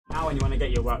when you want to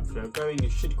get your workflow going, you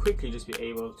should quickly just be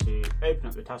able to open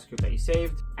up the task group that you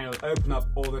saved, and it'll open up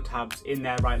all the tabs in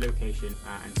their right location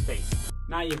and space.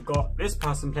 Now you've got this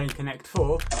person playing Connect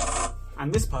 4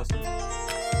 and this person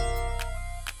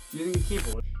using the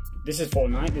keyboard. This is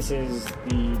Fortnite. This is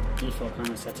the default kind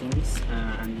of settings,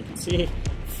 and you can see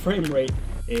frame rate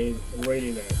is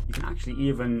really low. You can actually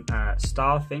even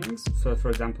star things. So for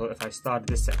example, if I started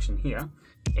this section here,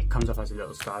 it comes up as a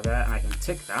little star there, and I can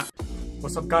tick that.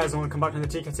 What's up guys, I want to come back to the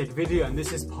TK video, and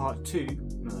this is part 2,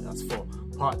 no that's 4,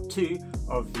 part 2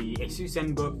 of the Asus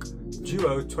Zenbook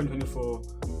Duo 2024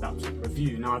 laptop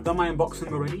review. Now I've done my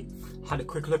unboxing already, had a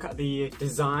quick look at the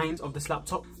designs of this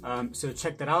laptop, so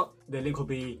check that out. The link will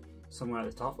be somewhere at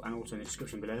the top and also in the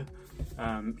description below.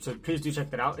 So please do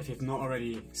check that out if you've not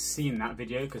already seen that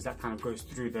video, because that kind of goes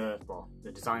through the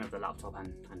design of the laptop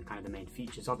and kind of the main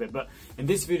features of it. But in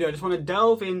this video I just want to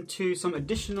delve into some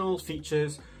additional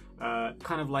features,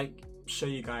 kind of like show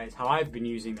you guys how I've been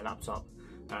using the laptop.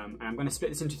 And I'm going to split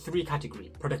this into 3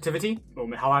 categories: productivity,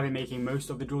 or how I've been making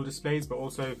most of the dual displays, but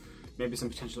also maybe some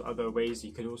potential other ways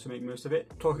you could also make most of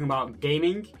it. Talking about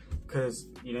gaming, because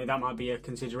you know that might be a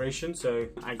consideration. So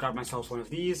I grabbed myself one of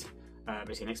these,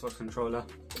 basically an Xbox controller,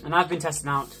 and I've been testing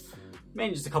out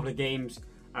mainly just a couple of games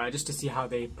just to see how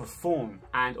they perform.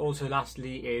 And also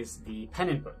lastly is the pen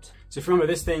input. So if you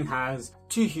remember, this thing has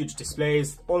 2 huge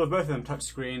displays, both of them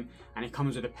touchscreen, and it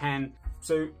comes with a pen,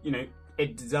 so you know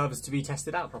it deserves to be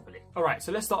tested out properly. Alright,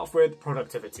 so let's start off with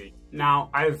productivity. Now,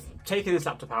 I've taken this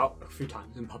laptop out a few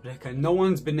times in public, and no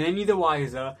one's been any the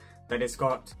wiser that it's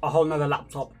got a whole nother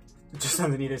laptop just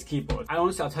underneath this keyboard. And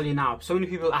honestly, I'll tell you now, so many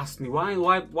people ask me,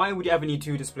 why would you ever need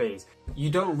 2 displays? You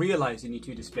don't realize you need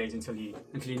 2 displays until you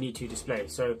need 2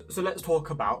 displays. So let's talk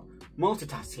about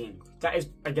multitasking. That is,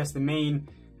 I guess, the main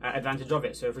advantage of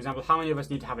it. So for example, how many of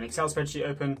us need to have an Excel spreadsheet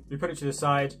open? We put it to the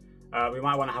side. We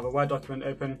might want to have a Word document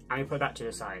open, and we put that to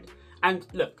the side. And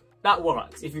look, that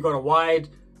works. If you've got a wide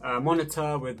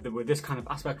monitor with this kind of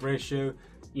aspect ratio,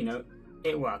 you know,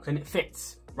 it works and it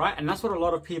fits, right? And that's what a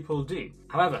lot of people do.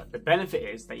 However, the benefit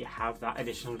is that you have that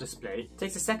additional display. It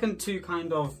takes a second to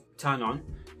kind of turn on.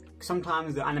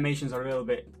 Sometimes the animations are a little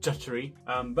bit juddery,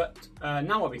 but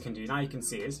now what we can do, now you can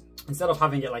see, is instead of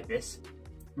having it like this,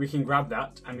 we can grab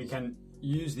that and we can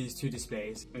use these 2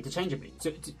 displays interchangeably. So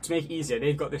to make it easier,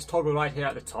 they've got this toggle right here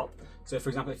at the top. So for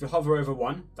example, if you hover over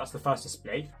one, that's the first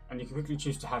display, and you can quickly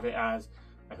choose to have it as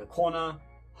like a corner,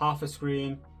 half a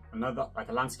screen, another like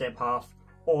a landscape half,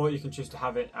 or you can choose to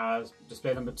have it as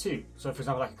display number 2. So for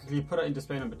example, I can quickly put it in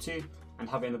display number 2 and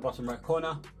have it in the bottom right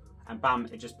corner, and bam,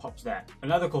 it just pops there.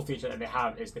 Another cool feature that they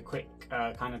have is the quick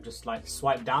kind of just like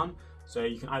swipe down. So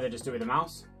you can either just do it with the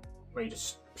mouse, where you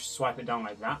just swipe it down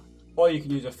like that, or you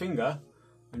can use your finger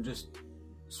and just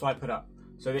swipe it up.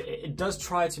 So it does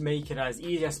try to make it as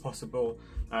easy as possible,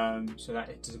 so that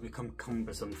it doesn't become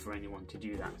cumbersome for anyone to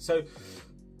do that. So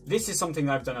this is something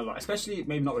that I've done a lot, especially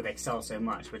maybe not with Excel so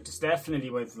much, but just definitely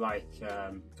with like,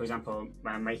 for example,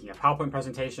 when I'm making a PowerPoint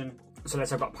presentation. So let's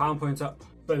say I've got PowerPoint up,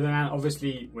 but then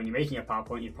obviously when you're making a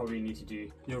PowerPoint, you probably need to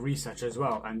do your research as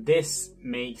well. And this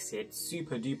makes it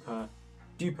super duper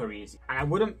easy. And I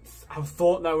wouldn't have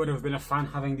thought that would have been a fan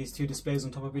having these 2 displays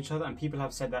on top of each other, and people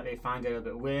have said that they find it a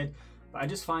bit weird, but I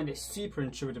just find it super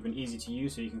intuitive and easy to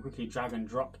use. So you can quickly drag and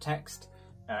drop text,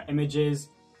 images.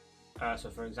 So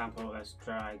for example, let's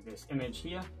drag this image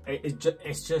here.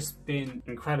 It's just been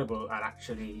incredible at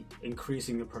actually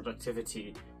increasing the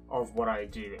productivity of what I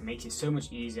do. It makes it so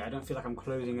much easier. I don't feel like I'm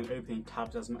closing and opening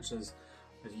tabs as much as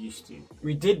used to.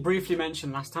 We did briefly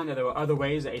mention last time that there were other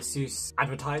ways that Asus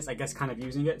advertised, I guess, kind of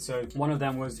using it. So one of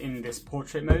them was in this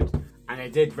portrait mode, and they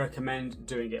did recommend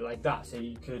doing it like that. So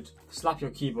you could slap your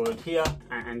keyboard here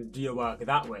and do your work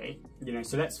that way. You know,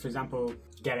 so let's, for example,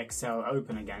 get Excel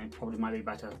open again. It probably might be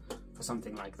better for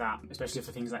something like that, especially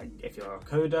for things like if you're a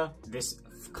coder, this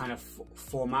kind of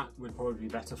format would probably be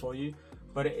better for you.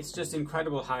 But it's just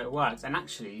incredible how it works. And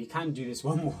actually, you can do this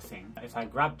one more thing. If I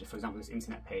grabbed, for example, this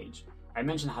internet page, I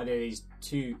mentioned how there are these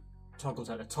 2 toggles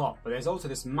at the top, but there's also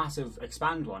this massive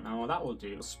expand one, and what that will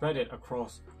do is spread it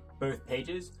across both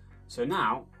pages. So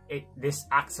now this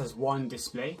acts as one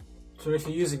display. So if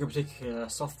you're using a particular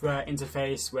software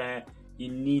interface where you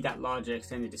need that larger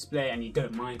extended display and you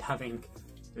don't mind having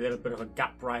a little bit of a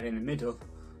gap right in the middle,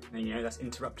 then you know that's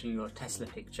interrupting your Tesla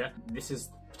picture, this is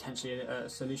potentially a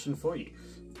solution for you.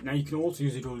 Now you can also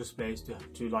use the dual displays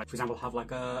to like, for example, have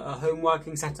like a home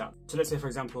working setup. So let's say, for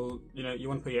example, you know, you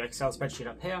want to put your Excel spreadsheet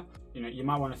up here. You know, you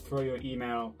might want to throw your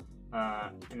email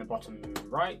in the bottom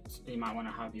right. You might want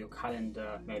to have your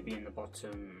calendar maybe in the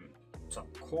bottom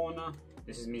top corner.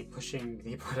 This is me pushing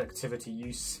the productivity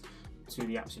use to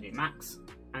the absolute max.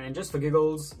 And then just for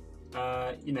giggles,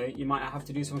 you know, you might have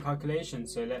to do some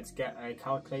calculations. So let's get a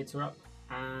calculator up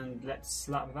and let's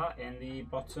slap that in the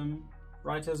bottom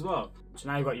right as well. So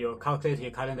now you've got your calculator,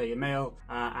 your calendar, your mail,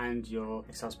 and your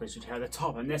Excel spreadsheet here at the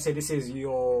top. And let's say this is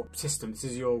your system, this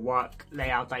is your work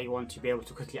layout that you want to be able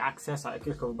to quickly access at a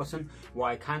click of a button. What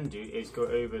I can do is go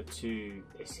over to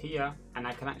this here, and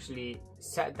I can actually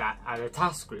set that as a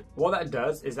task group. What that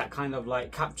does is that kind of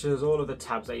like captures all of the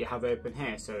tabs that you have open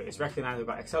here. So it's recognized we've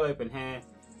got Excel open here.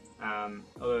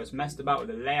 Although it's messed about with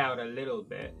the layout a little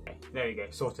bit. Okay, there you go,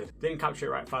 sorted. Didn't capture it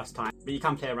right first time, but you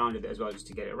can play around with it as well just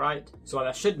to get it right. So what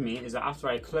that should mean is that after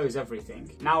I close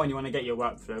everything, now when you want to get your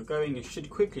workflow going, you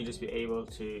should quickly just be able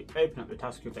to open up the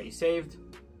task group that you saved,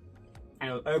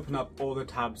 and it'll open up all the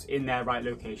tabs in their right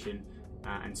location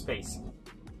and space.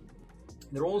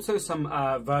 There are also some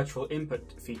virtual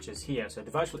input features here. So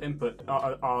the virtual input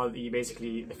are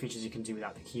basically the features you can do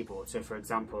without the keyboard. So for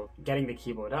example, getting the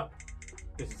keyboard up.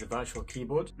 This is a virtual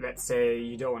keyboard. Let's say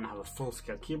you don't want to have a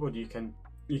full-scale keyboard, you can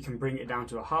bring it down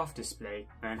to a half display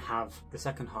and have the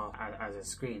second half as a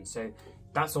screen. So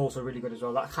that's also really good as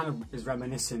well. That kind of is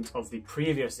reminiscent of the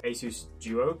previous Asus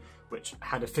Duo, which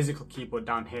had a physical keyboard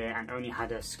down here and only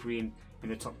had a screen in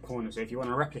the top corner. So if you want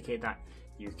to replicate that,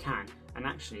 you can. And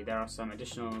actually there are some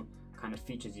additional kind of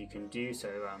features you can do. So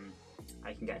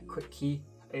I can get a quick key,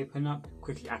 open up,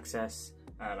 quickly access,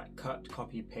 like cut,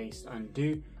 copy, paste,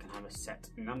 undo. Have a set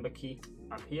number key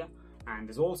up here, and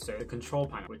there's also the control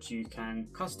panel which you can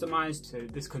customize.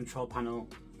 To this control panel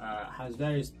has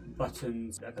various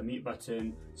buttons, like a mute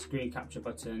button, screen capture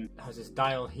button. It has this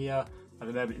dial here. At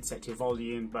the moment it's set to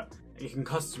volume, but you can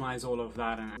customize all of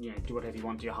that and, you know, do whatever you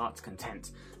want to your heart's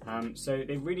content. So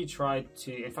they've really tried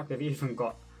to, in fact they've even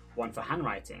got one for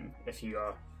handwriting if you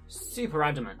are super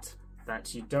adamant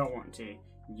that you don't want to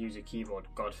use a keyboard,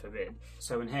 God forbid.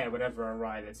 So in here, whatever I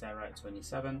write, let's say I write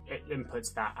 27, it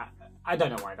inputs that. I don't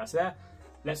know why that's there.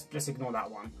 Let's ignore that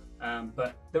one.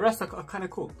 But the rest are kind of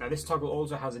cool. Now this toggle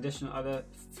also has additional other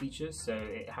features. So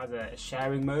it has a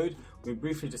sharing mode. We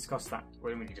briefly discussed that.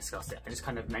 We didn't really discuss it. I just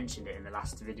kind of mentioned it in the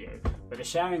last video. But the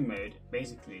sharing mode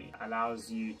basically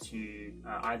allows you to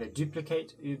either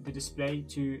duplicate the display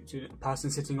to a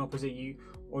person sitting opposite you,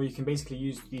 or you can basically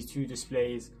use these two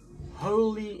displays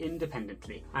wholly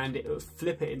independently, and it will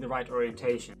flip it in the right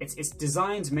orientation. It's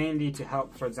designed mainly to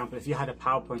help, for example, if you had a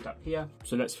PowerPoint up here.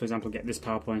 So let's, for example, get this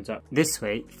PowerPoint up this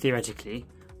way. Theoretically,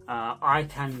 I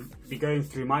can be going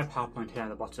through my PowerPoint here at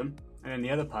the bottom, and then the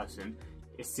other person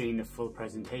is seeing the full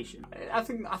presentation. I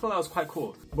thought that was quite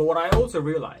cool. But what I also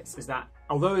realized is that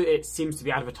although it seems to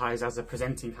be advertised as a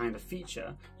presenting kind of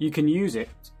feature, you can use it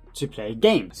to play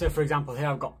games. So for example, here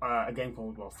I've got a game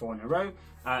called 4 in a row.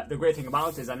 The great thing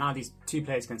about it is that now these two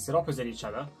players can sit opposite each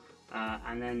other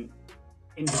and then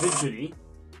individually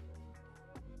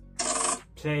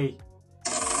play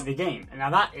the game. And now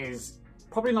that is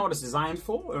probably not what it's designed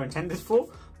for or intended for,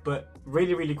 but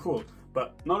really, really cool.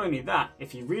 But not only that,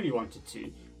 if you really wanted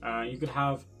to, you could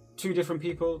have two different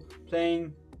people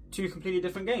playing two completely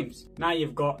different games. Now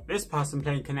you've got this person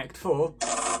playing Connect 4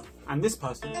 and this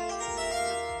person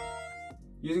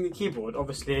using a keyboard.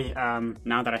 Obviously,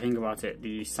 now that I think about it,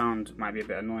 the sound might be a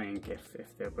bit annoying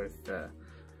if they're both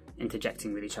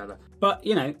interjecting with each other. But,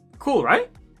 you know, cool, right?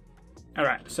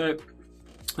 Alright, so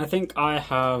I think I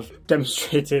have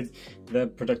demonstrated the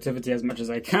productivity as much as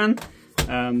I can.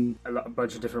 A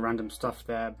bunch of different random stuff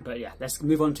there. But yeah, let's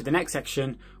move on to the next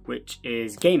section, which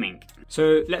is gaming.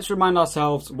 So let's remind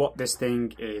ourselves what this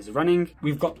thing is running.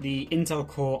 We've got the Intel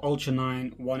Core Ultra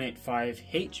 9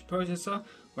 185H processor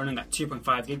running at 2.5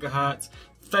 gigahertz,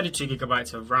 32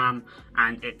 gigabytes of RAM,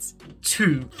 and it's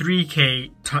two 3K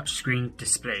touchscreen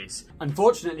displays.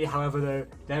 Unfortunately, however, though,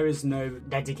 there is no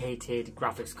dedicated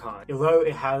graphics card. Although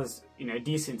it has, you know,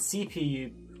 decent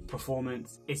CPU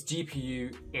performance, its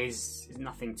GPU is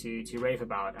nothing to rave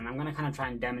about, and I'm going to kind of try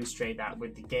and demonstrate that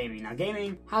with the gaming. Now,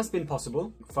 gaming has been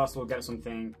possible. First of all, get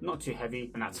something not too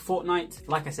heavy, and that's Fortnite.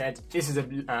 Like I said, this is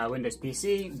a Windows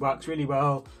PC, works really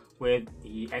well with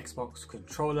the Xbox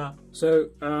controller. So,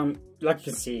 like you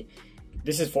can see,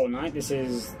 this is Fortnite. This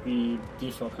is the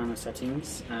default kind of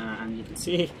settings, and you can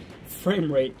see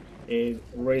frame rate is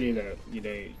really low, you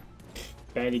know,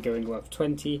 barely going above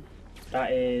 20.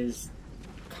 That is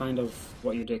kind of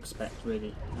what you'd expect,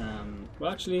 really.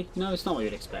 Well, actually, no, it's not what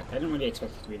you'd expect. I didn't really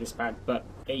expect it to be this bad, but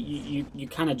you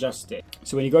can adjust it.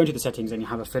 So when you go into the settings and you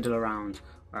have a fiddle around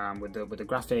with the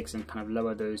graphics and kind of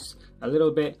lower those a little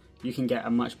bit, you can get a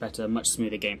much better, much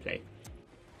smoother gameplay.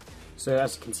 So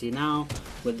as you can see now,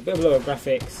 with a bit of lower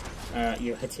graphics,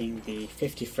 you're hitting the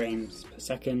 50 frames per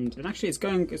second, and actually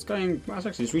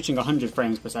it's reaching 100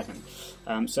 frames per second.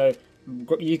 So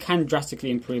you can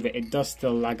drastically improve it. It does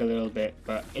still lag a little bit,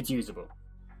 but it's usable.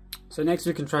 So next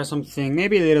we can try something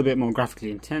maybe a little bit more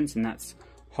graphically intense, and that's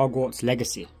Hogwarts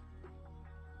Legacy.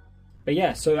 But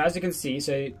yeah, so as you can see,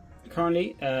 so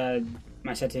currently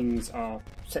my settings are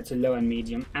set to low and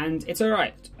medium, and it's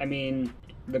alright. I mean,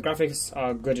 the graphics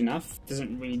are good enough. It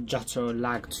doesn't really jutter or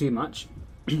lag too much.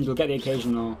 You'll get the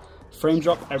occasional frame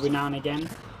drop every now and again,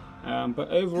 but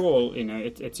overall, you know,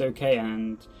 it's okay,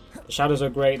 and the shadows are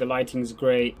great, the lighting's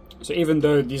great. So even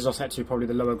though these are set to probably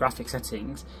the lower graphic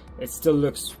settings, it still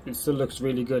looks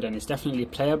really good, and it's definitely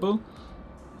playable.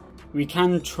 We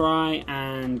can try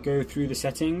and go through the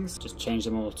settings, just change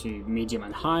them all to medium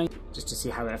and high, just to see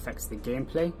how it affects the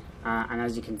gameplay. And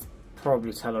as you can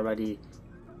probably tell already,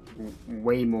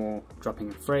 way more dropping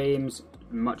in frames,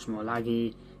 much more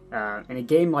laggy. In a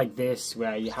game like this,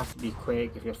 where you have to be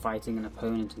quick if you're fighting an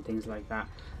opponent and things like that,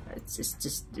 it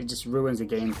just ruins the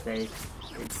gameplay.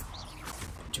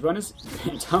 To be honest,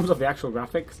 in terms of the actual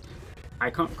graphics,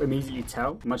 I can't immediately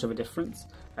tell much of a difference.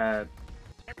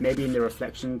 Maybe in the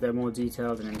reflections they're more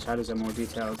detailed, and in the shadows they're more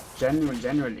detailed.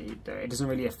 Generally, it doesn't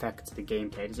really affect the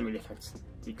gameplay. It doesn't really affect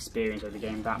the experience of the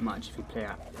game that much if you play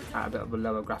at a bit of a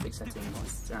lower graphic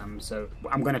settings. So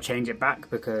I'm going to change it back,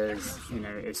 because you know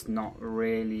it's not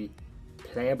really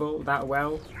playable that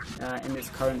well in its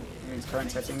current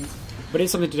settings. But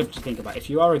it's something to think about if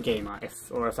you are a gamer,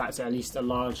 or if that's at least a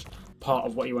large part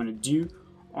of what you want to do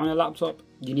on a laptop.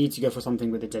 You need to go for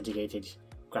something with a dedicated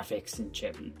graphics and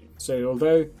chip. So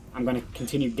although I'm going to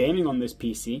continue gaming on this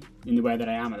PC in the way that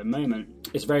I am at the moment,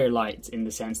 it's very light in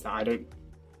the sense that I don't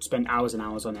spend hours and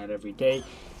hours on it every day,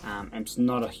 and it's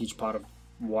not a huge part of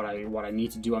what I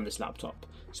need to do on this laptop.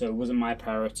 So it wasn't my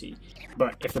priority.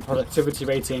 But if the productivity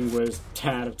rating was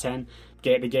 10 out of 10,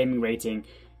 the gaming rating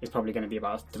is probably going to be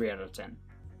about 3 out of 10.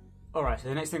 Alright, so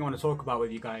the next thing I want to talk about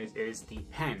with you guys is the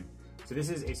pen. So this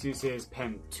is Asus's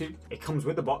Pen 2. It comes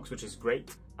with the box, which is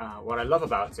great. What I love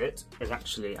about it is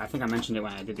actually, I think I mentioned it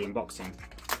when I did the unboxing,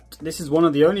 this is one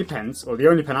of the only pens, or the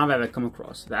only pen I've ever come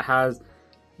across, that has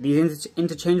these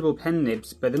interchangeable pen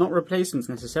nibs, but they're not replacements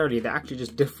necessarily, they're actually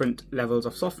just different levels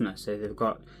of softness. So they've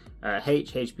got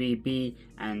H, HB, B,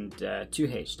 and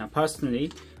 2H. Now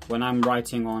personally, when I'm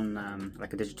writing on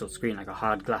like a digital screen, like a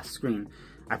hard glass screen,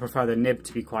 I prefer the nib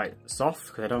to be quite soft,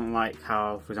 because I don't like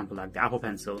how, for example, like the Apple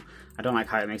Pencil, I don't like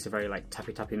how it makes a very like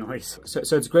tappy noise. So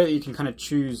it's great that you can kind of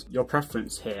choose your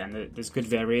preference here, and there's good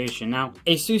variation. Now,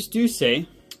 Asus do say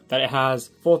that it has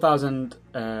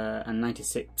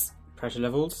 4096 pressure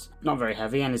levels, not very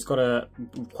heavy, and it's got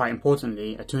quite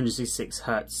importantly, a 266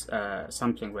 Hertz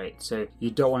sampling rate. So you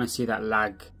don't want to see that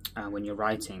lag when you're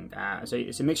writing. So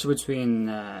it's a mixture between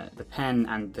the pen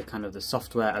and the kind of the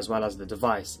software, as well as the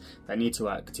device, that need to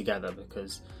work together,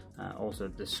 because also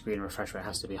the screen refresh rate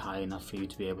has to be high enough for you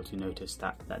to be able to notice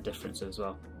that difference as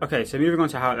well. Okay, so moving on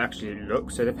to how it actually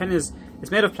looks. So the pen it's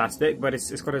made of plastic, but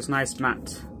it's got this nice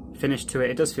matte finish to it.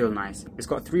 It does feel nice. It's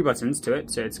got 3 buttons to it,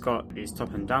 so it's got these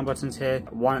top and down buttons here.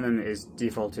 One of them is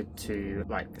defaulted to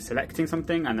like selecting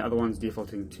something, and the other one's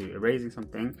defaulting to erasing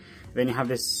something. Then you have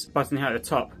this button here at the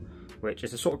top, which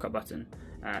is a shortcut button.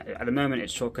 At the moment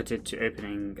it's shortcutted to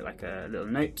opening like a little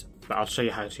note, but I'll show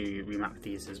you how to remap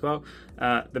these as well.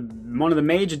 One of the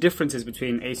major differences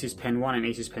between Asus Pen 1 and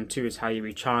Asus Pen 2 is how you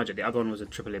recharge it. The other one was a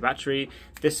AAA battery.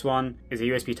 This one is a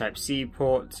USB Type-C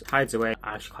port, hides away.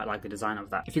 I actually quite like the design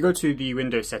of that. If you go to the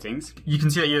Windows settings, you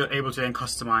can see that you're able to then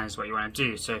customize what you want to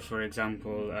do. So for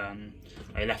example,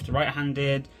 a left to right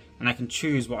handed, and I can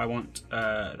choose what I want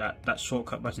that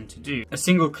shortcut button to do. A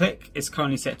single click is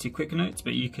currently set to quick notes,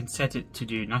 but you can set it to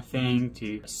do nothing,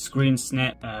 to screen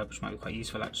snip, which might be quite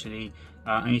useful actually,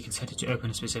 and you can set it to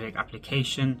open a specific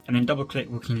application, and then double click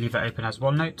we can leave it open as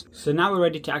OneNote. So now we're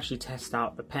ready to actually test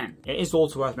out the pen. It is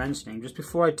also worth mentioning, just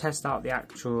before I test out the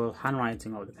actual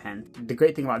handwriting of the pen, the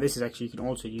great thing about this is actually you can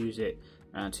also use it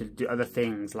to do other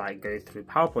things, like go through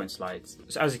PowerPoint slides.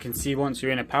 So as you can see, once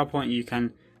you're in a PowerPoint, you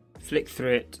can flick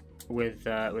through it with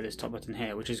this top button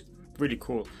here, which is really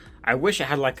cool. I wish it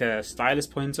had like a stylus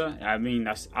pointer. I mean,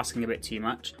 that's asking a bit too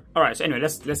much. Alright, so anyway,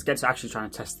 let's get to actually trying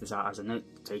to test this out as a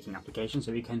note-taking application.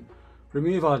 So we can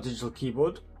remove our digital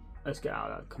keyboard. Let's get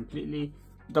out of that completely.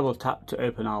 Double tap to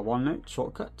open our OneNote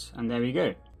shortcut, and there we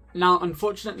go. Now,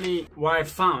 unfortunately, what I've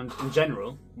found in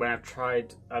general, when I've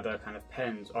tried other kind of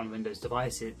pens on Windows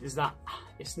devices, is that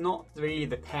it's not really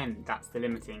the pen that's the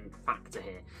limiting factor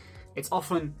here. It's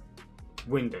often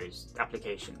Windows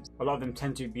applications. A lot of them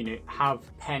tend to,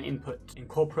 have pen input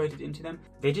incorporated into them.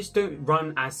 They just don't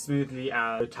run as smoothly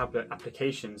as tablet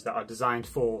applications that are designed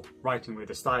for writing with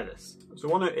a stylus. So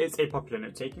OneNote is a popular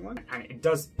note-taking one, and it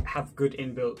does have good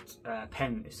inbuilt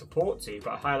pen support. So you've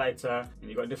got a highlighter, and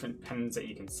you've got different pens that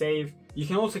you can save. You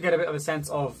can also get a bit of a sense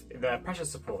of the pressure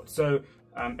support. So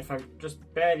if I just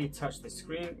barely touch the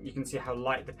screen, you can see how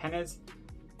light the pen is,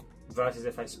 versus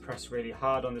if I press really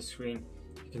hard on the screen,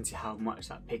 you can see how much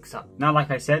that picks up. Now,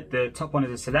 like I said, the top one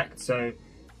is a select, so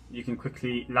you can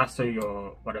quickly lasso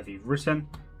your whatever you've written,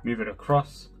 move it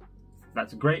across.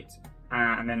 That's great.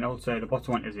 And then also the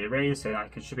bottom one is erase, so I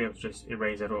should be able to just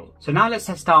erase it all. So now let's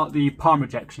test out the palm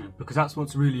rejection, because that's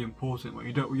what's really important.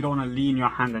 You don't want to lean your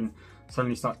hand and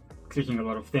suddenly start clicking a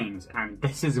lot of things, and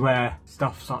this is where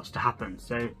stuff starts to happen.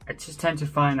 So I just tend to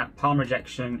find that palm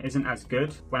rejection isn't as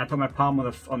good. When I put my palm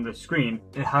on the screen,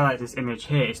 it highlights this image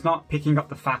here. It's not picking up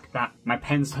the fact that my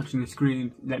pen's touching the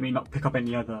screen, let me not pick up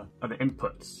any other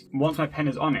inputs. Once my pen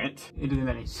is on it, it doesn't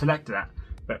let me select that.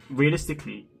 But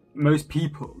realistically, most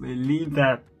people, they leave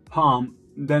their palm,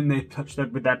 then they touch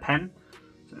it with their pen.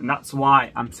 And that's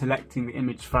why I'm selecting the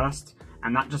image first,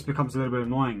 and that just becomes a little bit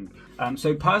annoying.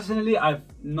 So personally, I'm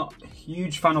not a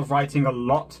huge fan of writing a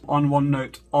lot on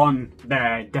OneNote on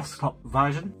their desktop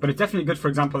version, but it's definitely good, for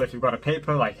example, if you've got a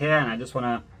paper like here and I just want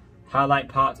to highlight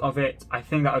parts of it. I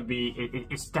think that would be,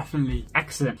 it's definitely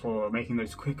excellent for making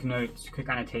those quick notes, quick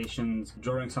annotations,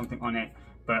 drawing something on it.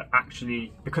 But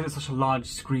actually, because it's such a large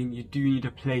screen, you do need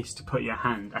a place to put your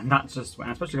hand, and that's just,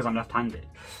 especially because I'm left-handed,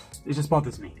 it just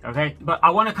bothers me, okay? But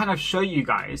I want to kind of show you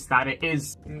guys that it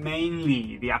is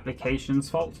mainly the application's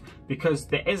fault, because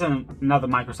there is another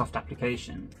Microsoft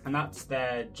application, and that's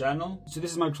their Journal. So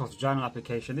this is Microsoft's Journal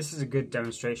application. This is a good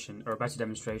demonstration, or a better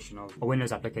demonstration, of a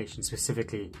Windows application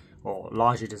specifically or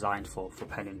largely designed for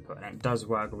pen input, and it does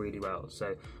work really well.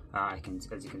 So as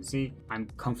you can see, I'm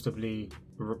comfortably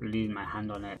leaning my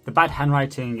hand on it. The bad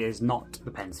handwriting is not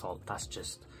the pen's fault. That's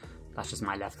just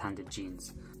my left-handed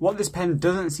genes. What this pen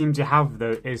doesn't seem to have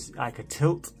though is like a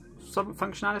tilt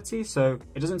functionality. So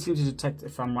it doesn't seem to detect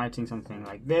if I'm writing something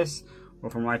like this or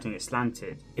if I'm writing it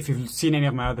slanted. If you've seen any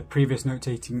of my other previous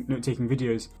note-taking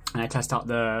videos, and I test out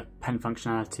the pen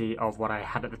functionality of what I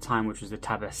had at the time, which was the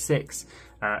Tab S6,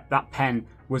 that pen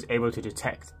was able to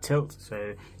detect tilt.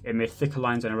 So it made thicker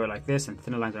lines when I wrote like this and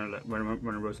thinner lines when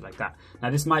I wrote it like that. Now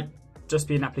this might just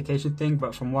be an application thing,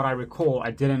 but from what I recall,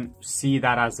 I didn't see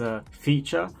that as a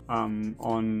feature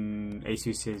on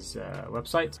Asus's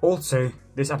website. Also,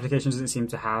 this application doesn't seem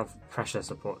to have pressure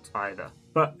support either.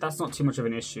 But that's not too much of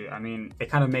an issue. I mean, it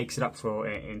kind of makes it up for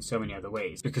in so many other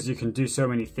ways, because you can do so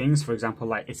many things. For example,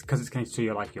 like it's connected to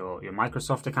your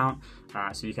Microsoft account,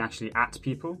 so you can actually @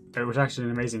 people, which is actually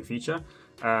an amazing feature.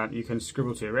 You can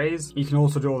scribble to erase. You can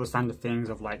also do all the standard things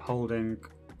of like holding,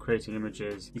 creating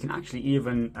images. You can actually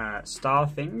even star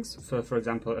things. For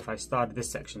example, if I started this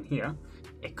section here,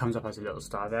 it comes up as a little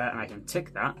star there, and I can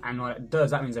tick that. And what it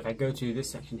does, that means if I go to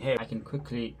this section here, I can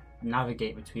quickly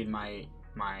navigate between my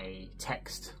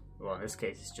text. Well, in this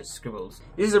case, it's just scribbles.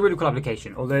 This is a really cool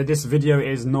application. Although this video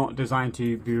is not designed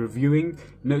to be reviewing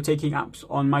note-taking apps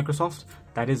on Microsoft,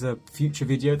 that is a future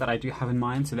video that I do have in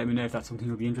mind, so let me know if that's something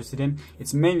you'll be interested in.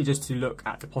 It's mainly just to look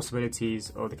at the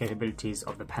possibilities or the capabilities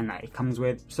of the pen that it comes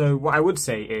with. So what I would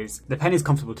say is the pen is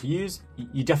comfortable to use.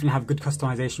 You definitely have good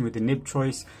customization with the nib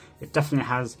choice. It definitely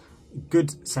has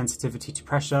good sensitivity to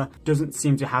pressure, doesn't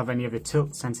seem to have any of the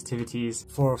tilt sensitivities.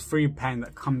 For a free pen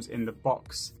that comes in the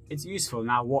box, it's useful.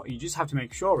 Now what you just have to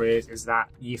make sure is that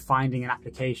you're finding an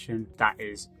application that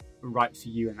is right for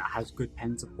you and that has good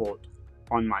pen support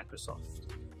on Microsoft.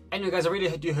 Anyway guys, I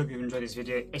really do hope you've enjoyed this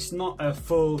video. It's not a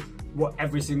full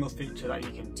every single feature that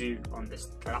you can do on this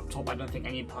laptop. I don't think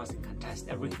any person can test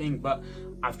everything, but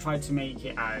I've tried to make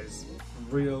it as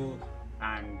real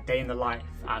and day in the life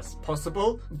as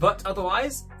possible. But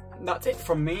otherwise, that's it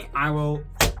from me. I will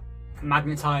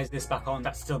magnetize this back on.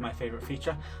 That's still my favorite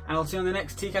feature, and I'll see you on the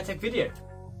next TCAD Tech video.